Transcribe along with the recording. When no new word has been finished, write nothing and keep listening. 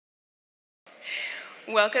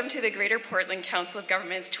Welcome to the Greater Portland Council of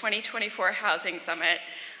Governments 2024 Housing Summit.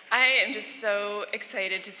 I am just so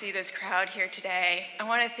excited to see this crowd here today. I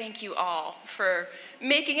want to thank you all for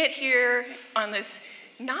making it here on this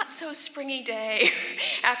not so springy day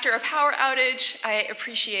after a power outage. I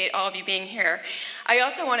appreciate all of you being here. I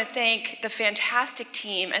also want to thank the fantastic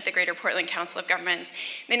team at the Greater Portland Council of Governments.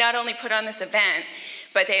 They not only put on this event,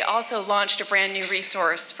 but they also launched a brand new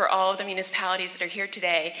resource for all of the municipalities that are here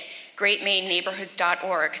today,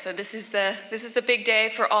 greatmaineneighborhoods.org. So this is the big day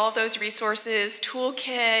for all of those resources,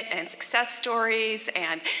 toolkit and success stories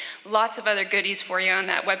and lots of other goodies for you on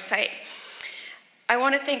that website. I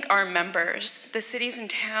want to thank our members, the cities and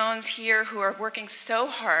towns here who are working so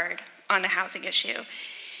hard on the housing issue.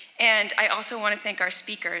 And I also want to thank our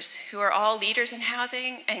speakers who are all leaders in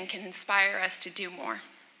housing and can inspire us to do more.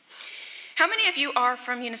 How many of you are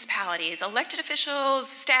from municipalities, elected officials,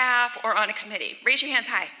 staff, or on a committee? Raise your hands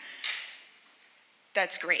high.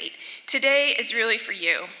 That's great. Today is really for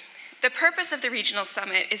you. The purpose of the Regional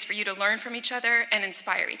Summit is for you to learn from each other and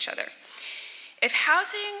inspire each other. If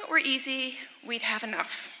housing were easy, we'd have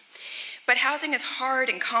enough. But housing is hard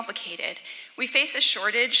and complicated. We face a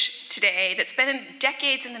shortage today that's been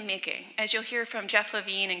decades in the making, as you'll hear from Jeff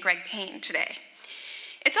Levine and Greg Payne today.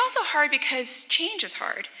 It's also hard because change is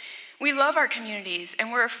hard. We love our communities,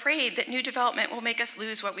 and we're afraid that new development will make us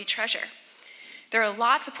lose what we treasure. There are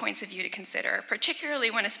lots of points of view to consider, particularly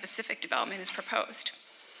when a specific development is proposed.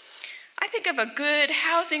 I think of a good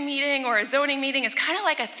housing meeting or a zoning meeting as kind of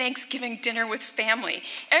like a Thanksgiving dinner with family.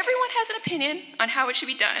 Everyone has an opinion on how it should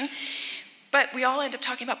be done, but we all end up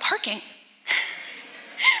talking about parking.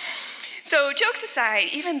 So jokes aside,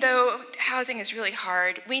 even though housing is really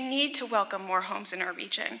hard, we need to welcome more homes in our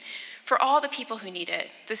region for all the people who need it,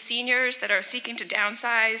 the seniors that are seeking to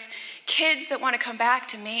downsize, kids that want to come back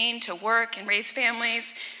to Maine to work and raise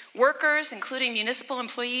families, workers, including municipal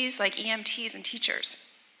employees like EMTs and teachers.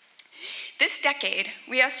 This decade,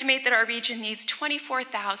 we estimate that our region needs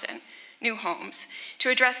 24,000 new homes to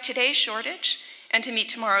address today's shortage and to meet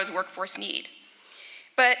tomorrow's workforce need.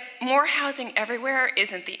 But more housing everywhere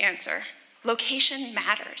isn't the answer. Location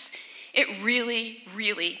matters. It really,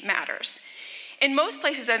 really matters. In most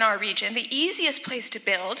places in our region, the easiest place to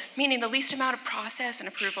build, meaning the least amount of process and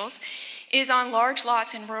approvals, is on large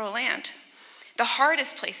lots in rural land. The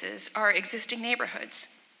hardest places are existing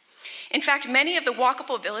neighborhoods. In fact, many of the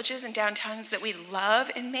walkable villages and downtowns that we love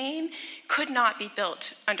in Maine could not be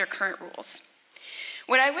built under current rules.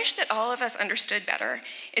 What I wish that all of us understood better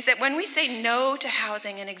is that when we say no to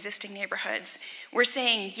housing in existing neighborhoods, we're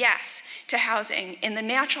saying yes to housing in the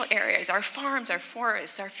natural areas, our farms, our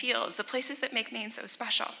forests, our fields, the places that make Maine so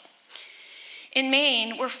special. In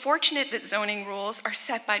Maine, we're fortunate that zoning rules are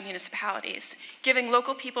set by municipalities, giving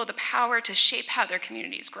local people the power to shape how their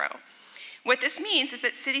communities grow. What this means is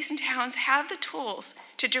that cities and towns have the tools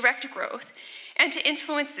to direct growth and to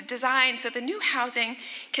influence the design so the new housing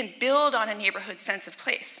can build on a neighborhood's sense of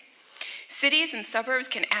place. Cities and suburbs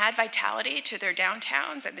can add vitality to their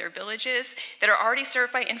downtowns and their villages that are already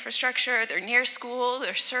served by infrastructure, they're near school,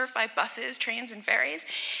 they're served by buses, trains, and ferries.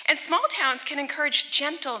 And small towns can encourage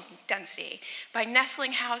gentle density by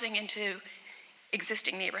nestling housing into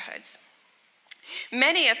existing neighborhoods.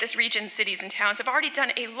 Many of this region's cities and towns have already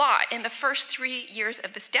done a lot in the first 3 years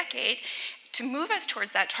of this decade to move us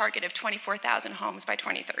towards that target of 24,000 homes by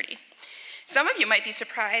 2030. Some of you might be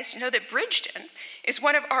surprised to know that Bridgeton is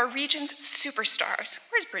one of our region's superstars.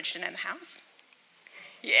 Where's Bridgeton in the house?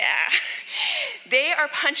 Yeah. They are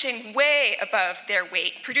punching way above their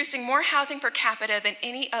weight, producing more housing per capita than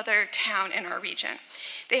any other town in our region.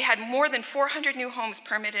 They had more than 400 new homes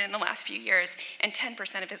permitted in the last few years, and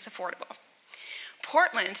 10% of it's affordable.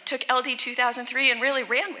 Portland took LD 2003 and really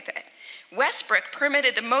ran with it. Westbrook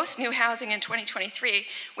permitted the most new housing in 2023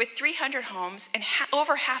 with 300 homes, and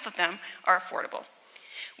over half of them are affordable.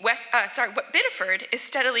 Biddeford is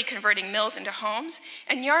steadily converting mills into homes,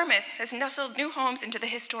 and Yarmouth has nestled new homes into the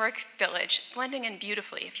historic village, blending in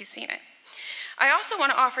beautifully if you've seen it. I also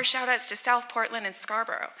want to offer shout outs to South Portland and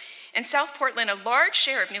Scarborough. In South Portland, a large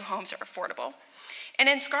share of new homes are affordable. And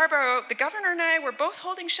in Scarborough, the governor and I were both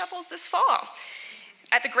holding shovels this fall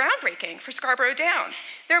at the groundbreaking for Scarborough Downs.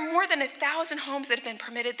 There are more than 1,000 homes that have been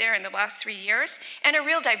permitted there in the last 3 years, and a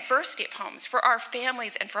real diversity of homes for our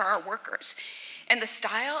families and for our workers. And the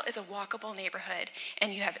style is a walkable neighborhood,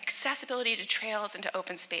 and you have accessibility to trails and to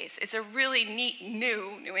open space. It's a really neat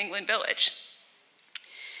new New England village.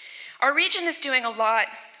 Our region is doing a lot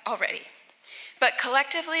already, but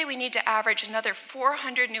collectively we need to average another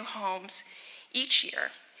 400 new homes each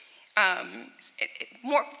year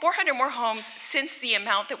 400 more homes since the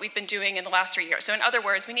amount that we've been doing in the last 3 years. So in other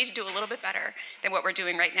words, we need to do a little bit better than what we're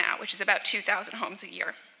doing right now, which is about 2,000 homes a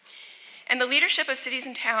year. And the leadership of cities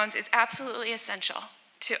and towns is absolutely essential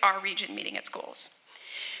to our region meeting its goals.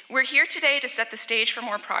 We're here today to set the stage for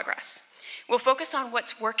more progress. We'll focus on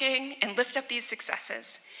what's working and lift up these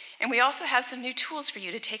successes. And we also have some new tools for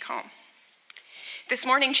you to take home. This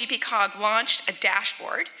morning, GPCOG launched a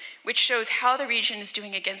dashboard which shows how the region is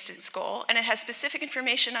doing against its goal, and it has specific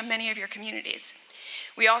information on many of your communities.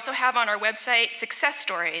 We also have on our website success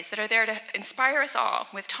stories that are there to inspire us all,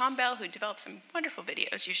 with Tom Bell, who developed some wonderful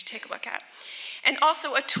videos you should take a look at. And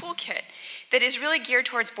also a toolkit that is really geared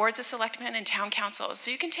towards boards of selectmen and town councils.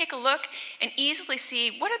 So you can take a look and easily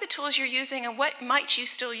see what are the tools you're using and what might you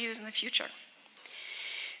still use in the future.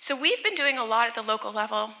 So we've been doing a lot at the local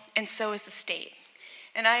level, and so is the state.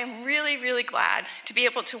 And I am really, really glad to be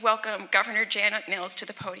able to welcome Governor Janet Mills to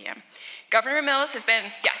the podium. Governor Mills has been,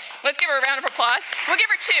 yes, let's give her a round of applause. We'll give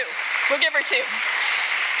her two. We'll give her two.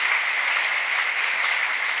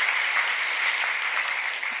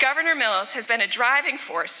 Governor Mills has been a driving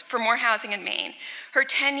force for more housing in Maine. Her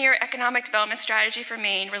 10-year economic development strategy for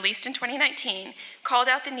Maine, released in 2019, called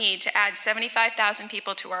out the need to add 75,000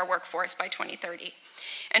 people to our workforce by 2030.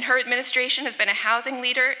 And her administration has been a housing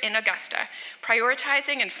leader in Augusta,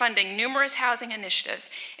 prioritizing and funding numerous housing initiatives,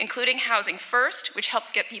 including Housing First, which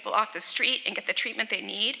helps get people off the street and get the treatment they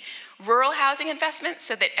need, rural housing investment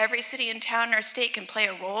so that every city and town in our state can play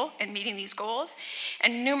a role in meeting these goals,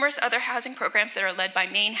 and numerous other housing programs that are led by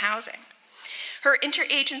Maine Housing. Her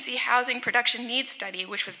interagency housing production needs study,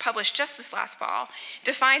 which was published just this last fall,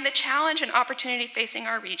 defined the challenge and opportunity facing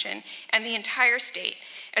our region and the entire state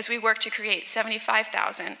as we work to create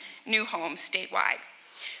 75,000 new homes statewide.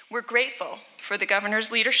 We're grateful for the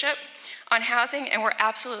governor's leadership on housing, and we're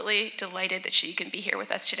absolutely delighted that she can be here with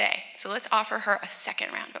us today. So let's offer her a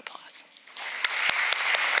second round of applause.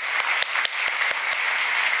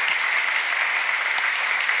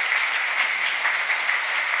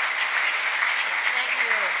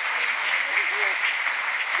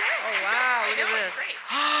 Look at this.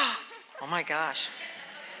 Oh my gosh.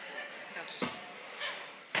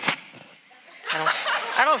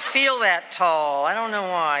 I don't feel that tall. I don't know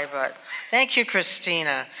why, but thank you,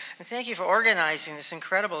 Christina. And thank you for organizing this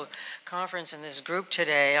incredible conference and this group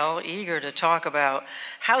today, all eager to talk about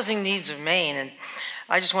housing needs of Maine. And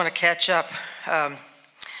I just want to catch up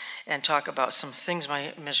and talk about some things my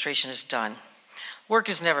administration has done. Work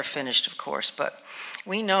is never finished, of course, but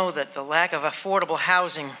we know that the lack of affordable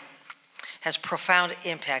housing has profound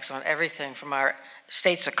impacts on everything from our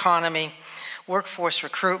state's economy, workforce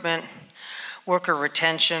recruitment, worker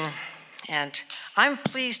retention, and I'm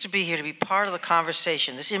pleased to be here to be part of the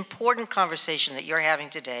conversation, this important conversation that you're having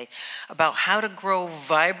today about how to grow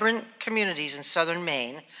vibrant communities in southern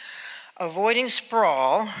Maine, avoiding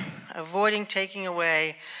sprawl, avoiding taking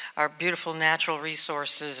away our beautiful natural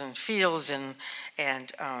resources and fields and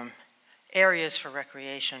areas for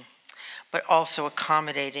recreation, but also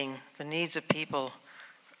accommodating the needs of people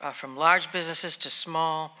from large businesses to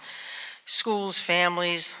small, schools,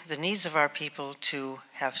 families, the needs of our people to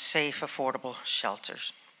have safe, affordable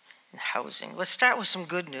shelters and housing. Let's start with some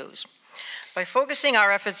good news. By focusing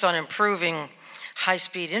our efforts on improving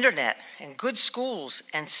high-speed internet and good schools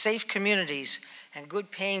and safe communities and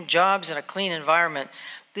good-paying jobs and a clean environment,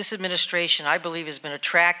 this administration, I believe, has been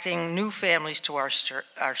attracting new families to our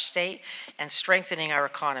state and strengthening our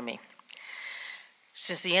economy.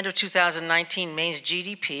 Since the end of 2019, Maine's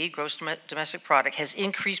GDP, gross domestic product, has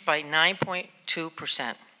increased by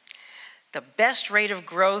 9.2%, the best rate of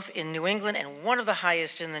growth in New England and one of the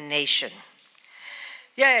highest in the nation.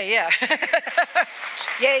 Yeah.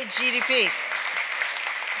 Yay, GDP.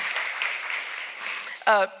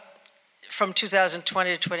 From 2020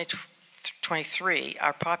 to 2023,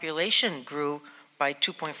 our population grew by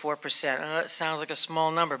 2.4%. I know that sounds like a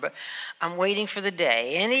small number, but I'm waiting for the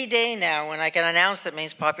day, any day now, when I can announce that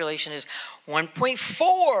Maine's population is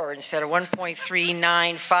 1.4 instead of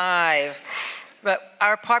 1.395. But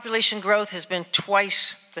our population growth has been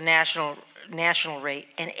twice the national rate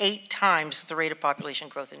and 8 times the rate of population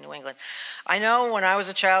growth in New England. I know when I was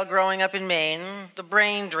a child growing up in Maine, the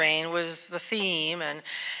brain drain was the theme, and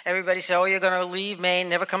everybody said, oh, you're going to leave Maine,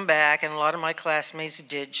 never come back, and a lot of my classmates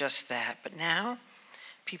did just that. But now,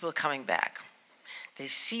 people are coming back. They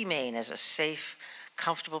see Maine as a safe,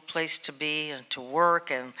 comfortable place to be and to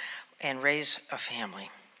work and raise a family.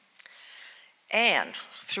 And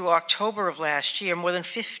through October of last year, more than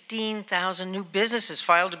 15,000 new businesses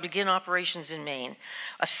filed to begin operations in Maine,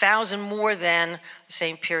 1,000 more than the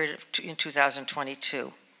same period in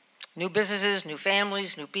 2022. New businesses, new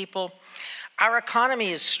families, new people. Our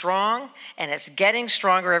economy is strong, and it's getting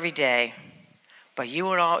stronger every day. But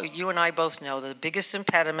you and I both know that the biggest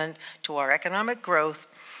impediment to our economic growth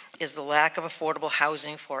is the lack of affordable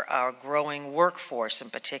housing for our growing workforce in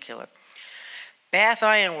particular. Bath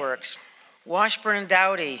Iron Works, Washburn and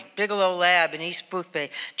Doughty, Bigelow Lab in East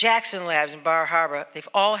Boothbay, Jackson Labs in Bar Harbor, they've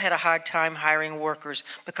all had a hard time hiring workers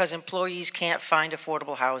because employees can't find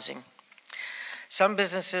affordable housing. Some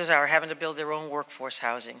businesses are having to build their own workforce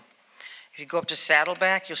housing. If you go up to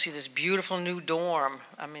Saddleback, you'll see this beautiful new dorm.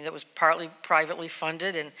 I mean, it was partly privately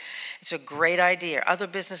funded, and it's a great idea. Other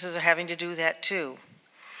businesses are having to do that too.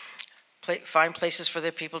 Find places for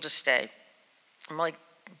their people to stay. Like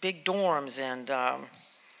big dorms and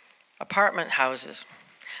apartment houses.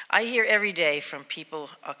 I hear every day from people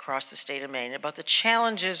across the state of Maine about the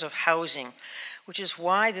challenges of housing, which is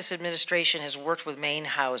why this administration has worked with Maine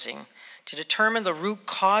Housing to determine the root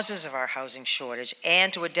causes of our housing shortage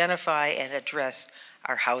and to identify and address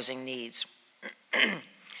our housing needs.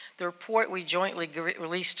 The report we jointly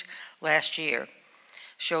released last year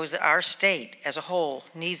shows that our state as a whole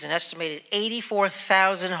needs an estimated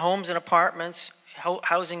 84,000 homes and apartments,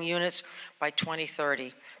 housing units by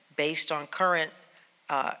 2030, based on current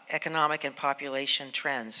economic and population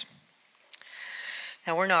trends.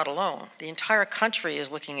 Now, we're not alone. The entire country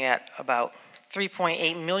is looking at about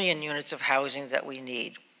 3.8 million units of housing that we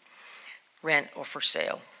need, rent or for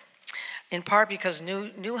sale, in part because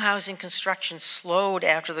new housing construction slowed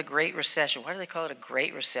after the Great Recession. Why do they call it a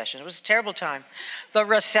Great Recession? It was a terrible time. The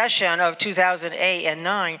recession of 2008 and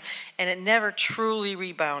 9, and it never truly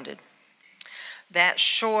rebounded. That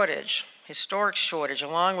shortage, historic shortage,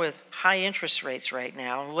 along with high interest rates right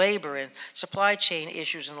now, labor and supply chain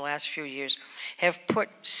issues in the last few years, have put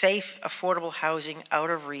safe, affordable housing out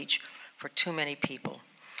of reach for too many people,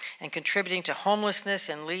 and contributing to homelessness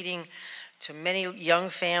and leading to many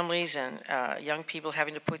young families and young people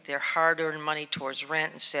having to put their hard-earned money towards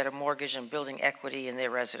rent instead of mortgage and building equity in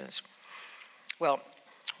their residence. Well,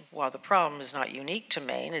 while the problem is not unique to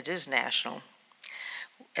Maine, it is national.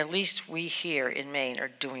 At least we here in Maine are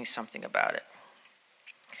doing something about it.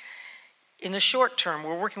 In the short term,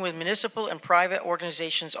 we're working with municipal and private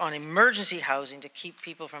organizations on emergency housing to keep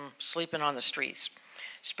people from sleeping on the streets,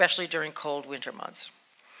 especially during cold winter months,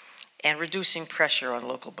 and reducing pressure on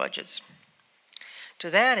local budgets.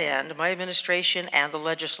 To that end, my administration and the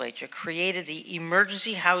legislature created the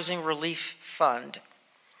Emergency Housing Relief Fund.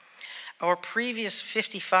 Our previous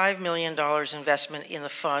 $55 million investment in the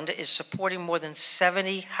fund is supporting more than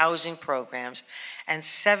 70 housing programs and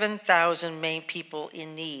 7,000 Maine people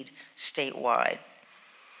in need statewide.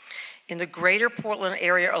 In the greater Portland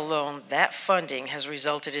area alone, that funding has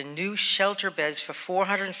resulted in new shelter beds for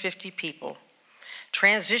 450 people,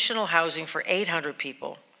 transitional housing for 800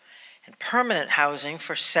 people, and permanent housing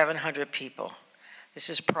for 700 people. This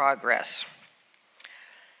is progress.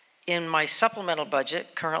 In my supplemental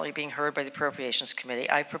budget, currently being heard by the Appropriations Committee,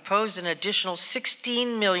 I proposed an additional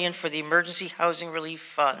 $16 million for the Emergency Housing Relief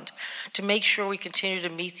Fund to make sure we continue to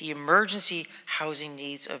meet the emergency housing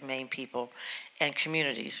needs of Maine people and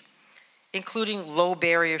communities, including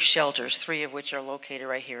low-barrier shelters, 3 of which are located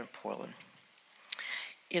right here in Portland.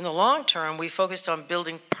 In the long term, we focused on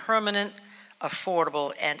building permanent,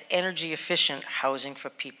 affordable, and energy-efficient housing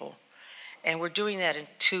for people. And we're doing that in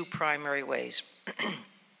 2 primary ways.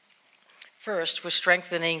 First, we're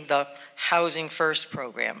strengthening the Housing First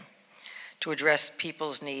program to address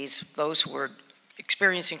people's needs, those who are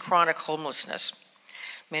experiencing chronic homelessness,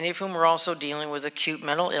 many of whom are also dealing with acute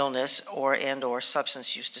mental illness or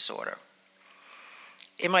substance use disorder.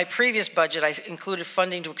 In my previous budget, I included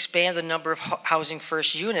funding to expand the number of Housing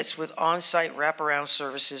First units with on-site wraparound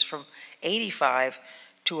services from 85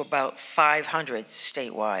 to about 500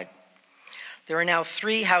 statewide. There are now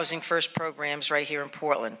 3 Housing First programs right here in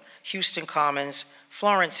Portland: Houston Commons,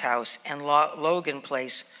 Florence House, and Logan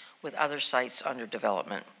Place, with other sites under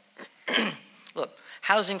development. Look,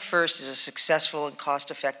 Housing First is a successful and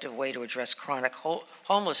cost-effective way to address chronic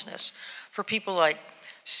homelessness for people like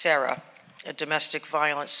Sarah, a domestic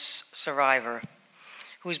violence survivor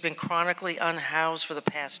who's been chronically unhoused for the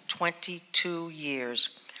past 22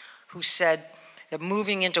 years, who said that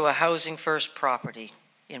moving into a Housing First property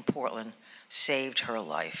in Portland saved her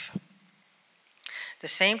life. At the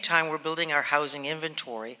same time, we're building our housing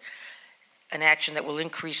inventory, an action that will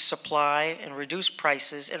increase supply and reduce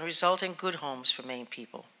prices and result in good homes for Maine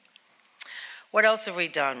people. What else have we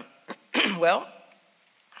done? Well,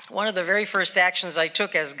 one of the very first actions I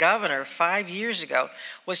took as governor 5 years ago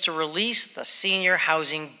was to release the senior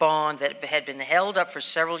housing bond that had been held up for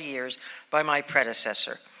several years by my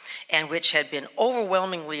predecessor. and which had been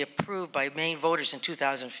overwhelmingly approved by Maine voters in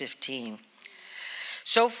 2015.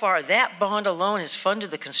 So far, that bond alone has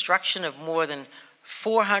funded the construction of more than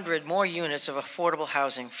 400 more units of affordable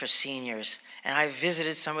housing for seniors. And I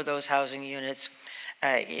visited some of those housing units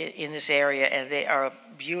in this area, and they are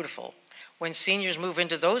beautiful. When seniors move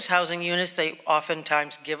into those housing units, they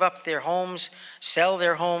oftentimes give up their homes, sell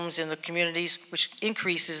their homes in the communities, which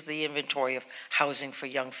increases the inventory of housing for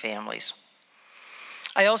young families.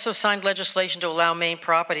 I also signed legislation to allow Maine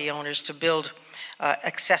property owners to build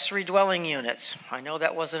accessory dwelling units. I know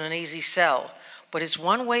that wasn't an easy sell, but it's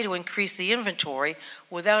one way to increase the inventory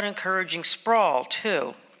without encouraging sprawl,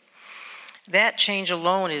 too. That change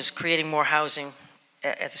alone is creating more housing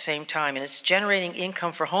at the same time, and it's generating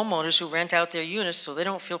income for homeowners who rent out their units so they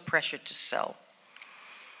don't feel pressured to sell.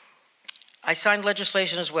 I signed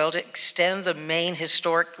legislation as well to extend the Maine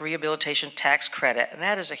Historic Rehabilitation Tax Credit, and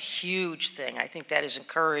that is a huge thing. I think that has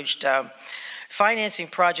encouraged financing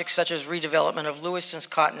projects such as redevelopment of Lewiston's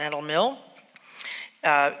Continental Mill.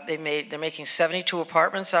 They're making 72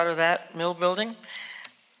 apartments out of that mill building.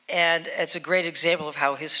 And it's a great example of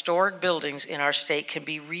how historic buildings in our state can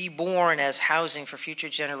be reborn as housing for future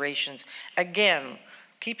generations. Again,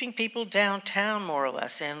 keeping people downtown more or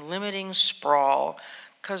less and limiting sprawl,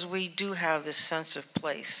 because we do have this sense of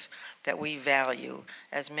place that we value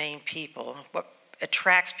as Maine people, what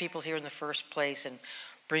attracts people here in the first place and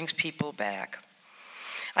brings people back.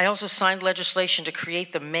 I also signed legislation to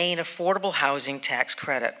create the Maine Affordable Housing Tax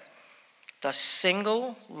Credit, the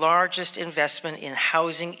single largest investment in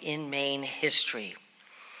housing in Maine history.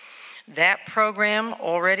 That program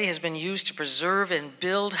already has been used to preserve and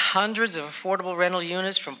build hundreds of affordable rental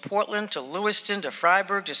units from Portland to Lewiston to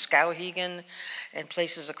Freiburg to Skowhegan and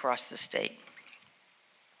places across the state.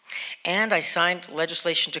 And I signed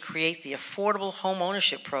legislation to create the Affordable Home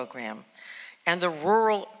Ownership Program and the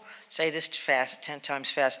rural, say this fast, 10 times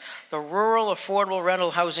fast, the Rural Affordable Rental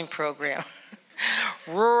Housing Program.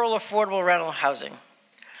 Rural Affordable Rental Housing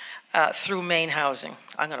through Maine Housing.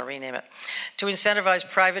 I'm going to rename it. To incentivize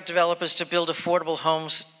private developers to build affordable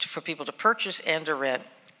homes for people to purchase and to rent.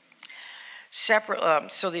 So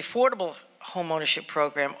the Affordable Home Ownership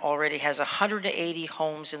Program already has 180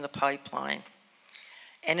 homes in the pipeline.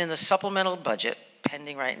 And in the supplemental budget,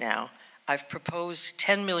 pending right now, I've proposed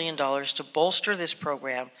 $10 million to bolster this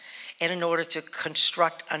program and in order to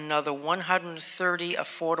construct another 130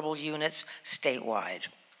 affordable units statewide.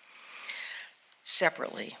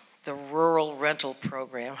 Separately, the Rural Rental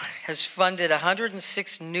Program has funded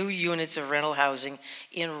 106 new units of rental housing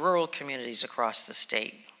in rural communities across the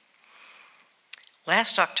state.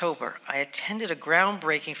 Last October, I attended a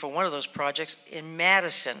groundbreaking for one of those projects in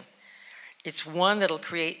Madison. It's one that'll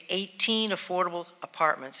create 18 affordable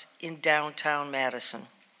apartments in downtown Madison.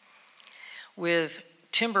 With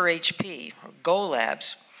Timber HP, or Go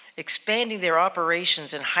Labs, expanding their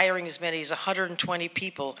operations and hiring as many as 120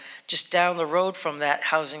 people just down the road from that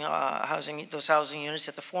those housing units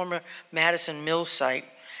at the former Madison Mill site,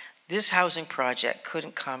 this housing project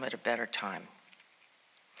couldn't come at a better time.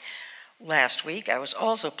 Last week, I was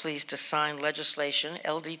also pleased to sign legislation,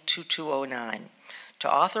 LD 2209,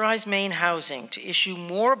 to authorize Maine Housing to issue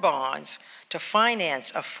more bonds to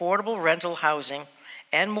finance affordable rental housing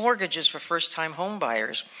and mortgages for first-time home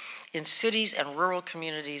buyers in cities and rural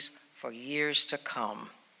communities for years to come.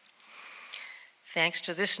 Thanks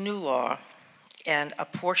to this new law and a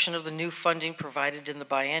portion of the new funding provided in the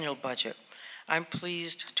biennial budget, I'm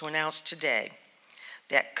pleased to announce today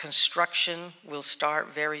that construction will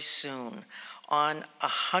start very soon on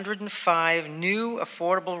 105 new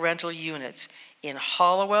affordable rental units in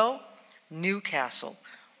Hollowell, Newcastle,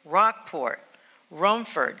 Rockport,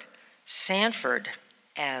 Rumford, Sanford,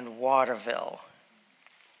 and Waterville.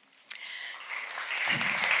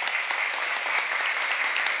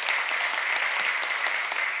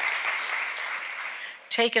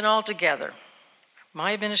 Taken all together,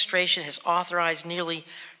 my administration has authorized nearly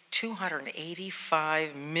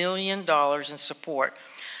 $285 million in support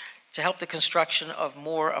to help the construction of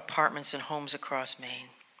more apartments and homes across Maine.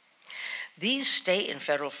 These state and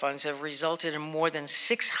federal funds have resulted in more than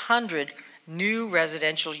 600 new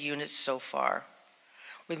residential units so far,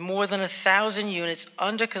 with more than 1,000 units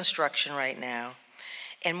under construction right now,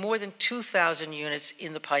 and more than 2,000 units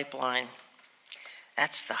in the pipeline.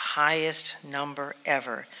 That's the highest number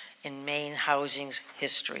ever in Maine housing's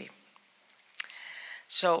history.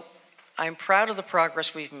 So I'm proud of the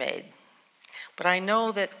progress we've made, but I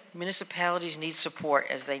know that municipalities need support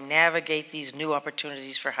as they navigate these new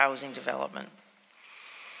opportunities for housing development.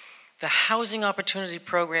 The Housing Opportunity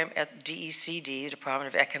Program at DECD,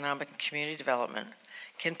 Department of Economic and Community Development,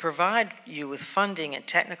 can provide you with funding and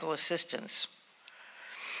technical assistance.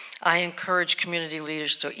 I encourage community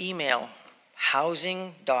leaders to email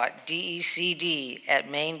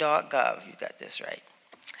housing.decd@maine.gov. You got this right.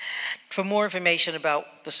 For more information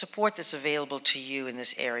about the support that's available to you in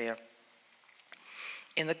this area.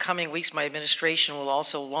 In the coming weeks, my administration will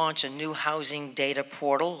also launch a new housing data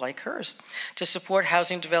portal like hers to support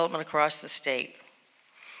housing development across the state.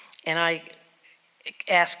 And I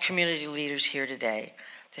ask community leaders here today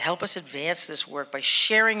to help us advance this work by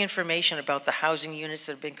sharing information about the housing units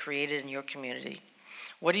that have been created in your community.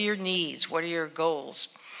 What are your needs? What are your goals?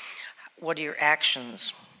 What are your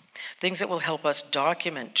actions? Things that will help us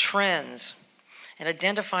document trends and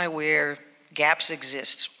identify where gaps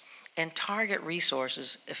exist and target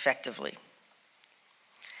resources effectively.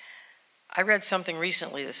 I read something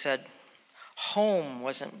recently that said, home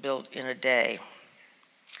wasn't built in a day.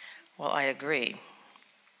 Well, I agree.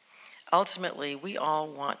 Ultimately, we all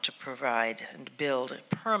want to provide and build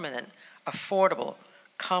permanent, affordable,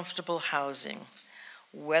 comfortable housing,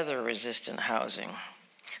 weather-resistant housing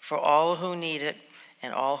for all who need it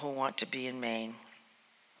and all who want to be in Maine.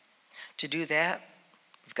 To do that,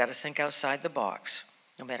 we've got to think outside the box,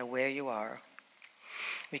 no matter where you are.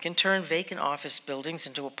 We can turn vacant office buildings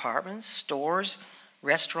into apartments, stores,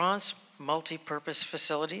 restaurants, multi-purpose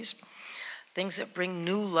facilities, things that bring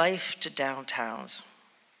new life to downtowns.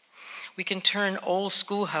 We can turn old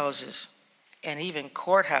schoolhouses and even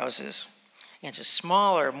courthouses into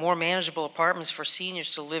smaller, more manageable apartments for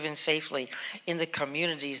seniors to live in safely in the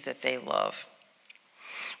communities that they love.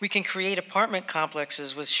 We can create apartment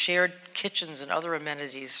complexes with shared kitchens and other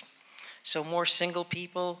amenities so more single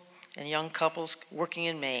people and young couples working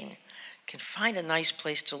in Maine can find a nice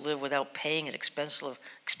place to live without paying an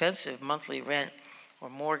expensive monthly rent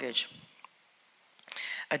or mortgage.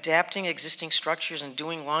 Adapting existing structures and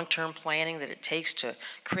doing long-term planning that it takes to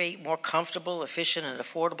create more comfortable, efficient, and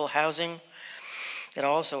affordable housing that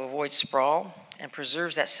also avoids sprawl and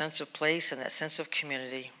preserves that sense of place and that sense of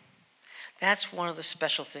community. That's one of the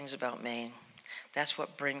special things about Maine. That's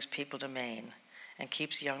what brings people to Maine and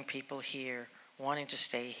keeps young people here, wanting to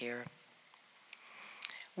stay here.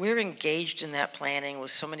 We're engaged in that planning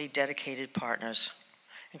with so many dedicated partners,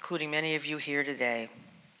 including many of you here today.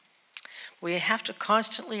 We have to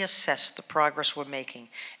constantly assess the progress we're making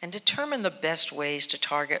and determine the best ways to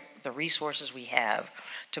target the resources we have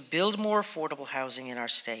to build more affordable housing in our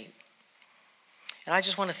state. And I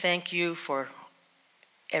just want to thank you for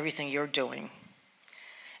everything you're doing.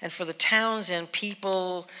 And for the towns and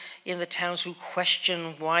people in the towns who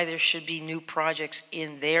question why there should be new projects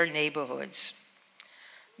in their neighborhoods,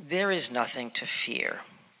 there is nothing to fear.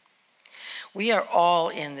 We are all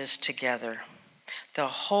in this together. The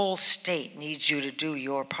whole state needs you to do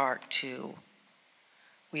your part too.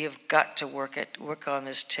 We have got to work on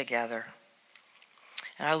this together.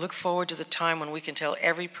 And I look forward to the time when we can tell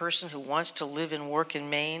every person who wants to live and work in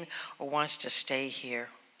Maine or wants to stay here,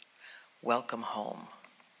 welcome home.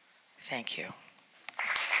 Thank you.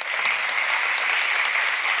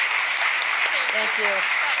 Thank you.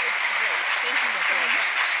 That was great. Thank you so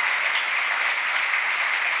much.